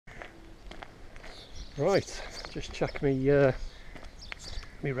Right, just check me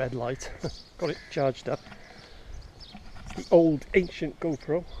me red light. Got it charged up. The old ancient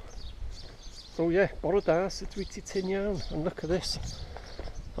GoPro. So yeah, bore da sut wyt ti ti'n iawn? And look at this.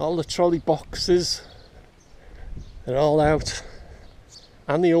 All the trolley boxes, they're all out.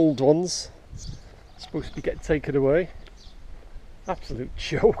 And the old ones supposed to be getting taken away. Absolute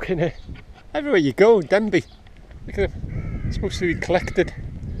joke, innit? Everywhere you go in Denbigh, look at them. It's supposed to be collected.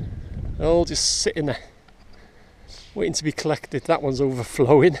 They're all just sitting there, waiting to be collected. That one's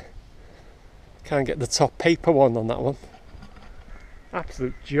overflowing. Can't get the top paper one on that one.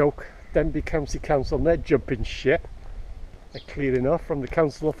 Absolute joke. Denbigh County Council, they're jumping ship. They're clearing off from the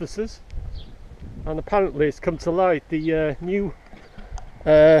council officers. And apparently it's come to light, the new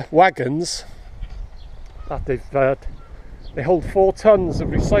wagons that they've had, they hold 4 tons of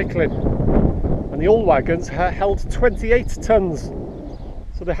recycling, and the old wagons held 28 tons,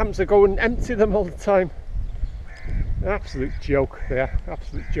 so they happen to go and empty them all the time. An absolute joke there,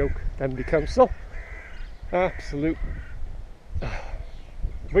 absolute joke. Denbigh Council, absolute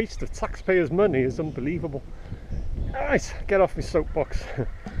waste of taxpayers' money is unbelievable. Right, get off my soapbox.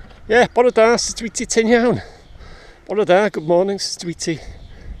 Yeah, bore da, sut wyt ti ti'n iawn? Bore da, good morning, sut wyt ti?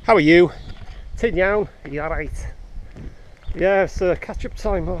 How are you? Ti'n iawn? You alright? Yeah, it's catch-up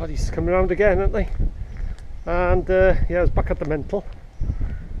time. Oh, he's coming around again, aren't they? And yeah, I was back at the mental.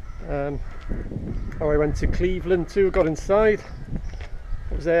 I went to Cleveland too, got inside.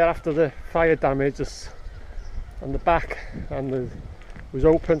 I was there after the fire damage on the back, and it was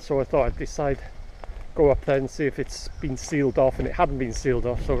open, so I thought I'd decide go up there and see if it's been sealed off, and it hadn't been sealed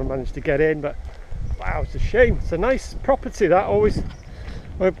off, so I managed to get in. But wow, it's a shame. It's a nice property, that. Always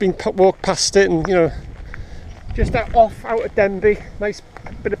I've been walked past it, and you know, just out of Denbigh, nice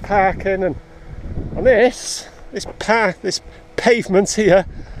bit of parking, and this pavement here,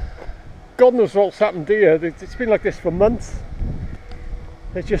 God knows what's happened here. It's been like this for months.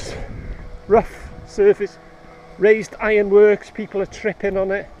 It's just rough surface, raised ironworks, people are tripping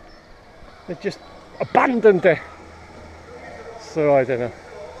on it. They just abandoned it. So I don't know.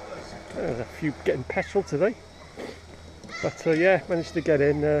 There's a few getting petrol today. But yeah, managed to get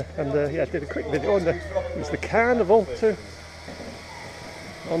in and yeah, did a quick video on it was the carnival too.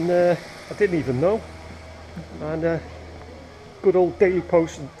 I didn't even know. And good old Daily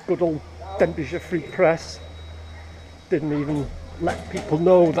Post and good old Denbighshire Free Press didn't even let people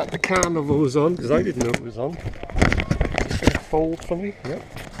know that the carnival was on, because I didn't know it was on. Just going to fold for me. Yep.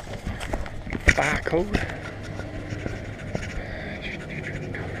 Barcode.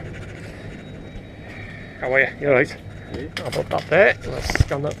 How are you? You alright? Yeah. I'll put that there. Let's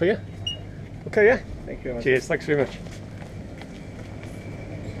scan that for you. Okay, yeah? Thank you very much. Cheers, thanks very much.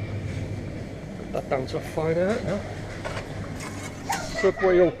 Put that down to a fine art now.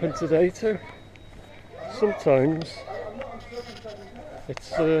 Subway open today too. Sometimes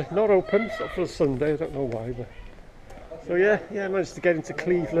it's not open, it's not for a Sunday, I don't know why, but so yeah, I managed to get into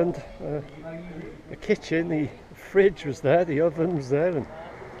Cleveland. The kitchen, the fridge was there, the oven was there, and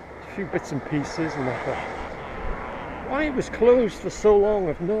a few bits and pieces, and I thought, why it was closed for so long,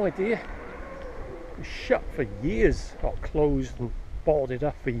 I've no idea. It was shut for years, or closed and boarded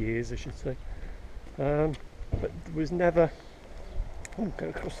up for years, I should say. But there was never. Oh, get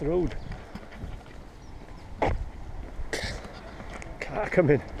across the road. Car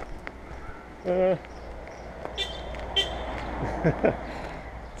coming.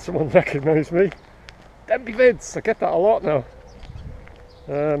 Someone recognised me. Denbigh Vids, I get that a lot now.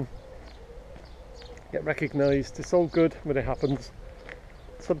 Get recognised, it's all good when it happens.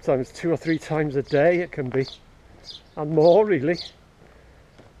 Sometimes 2 or 3 times a day it can be, and more really.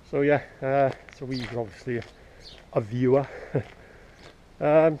 So yeah, so we were obviously a viewer.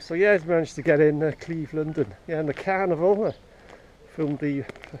 So yeah, I managed to get in Cleveland, and yeah, and the carnival. Filmed the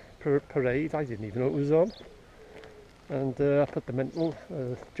parade. I didn't even know it was on. And up at the mental,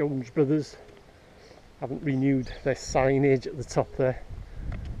 Jones Brothers haven't renewed their signage at the top there.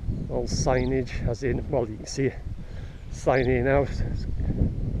 All signage, as in, well, you can see a sign here now,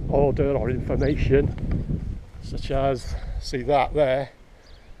 order or information, such as, see that there,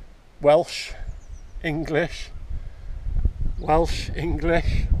 Welsh, English, Welsh,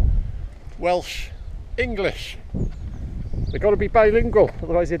 English, Welsh, English. They've got to be bilingual,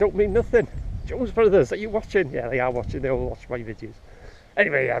 otherwise they don't mean nothing. Jones Brothers, are you watching? Yeah, they are watching, they all watch my videos.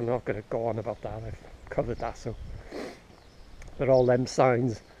 Anyway, I'm not going to go on about that, I've covered that. So they're all them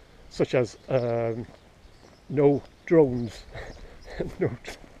signs, such as no drones. No,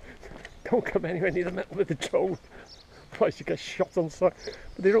 don't come anywhere near the metal with a drone, otherwise you get shot on sight.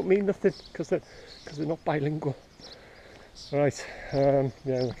 But they don't mean nothing, because they're not bilingual. Right, yeah,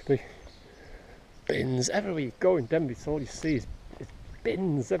 look at bins everywhere you go in Denbigh. It's all you see is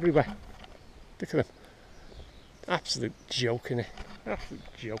bins everywhere. Look at them. Absolute joke, innit? Absolute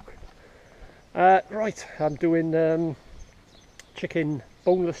joke. Right, I'm doing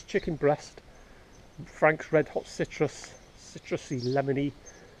boneless chicken breast, Frank's Red Hot citrusy lemony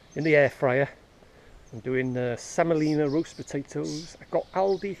in the air fryer. I'm doing semolina roast potatoes. I've got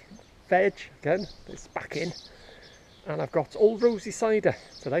Aldi veg again, it's back in, and I've got Old Rosie cider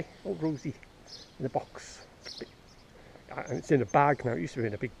today. Old Rosie in a box, and it's in a bag now. It used to be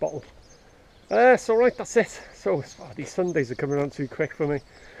in a big bottle. So right, that's it. So these Sundays are coming on too quick for me.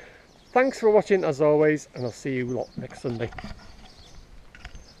 Thanks for watching as always, and I'll see you lot next Sunday.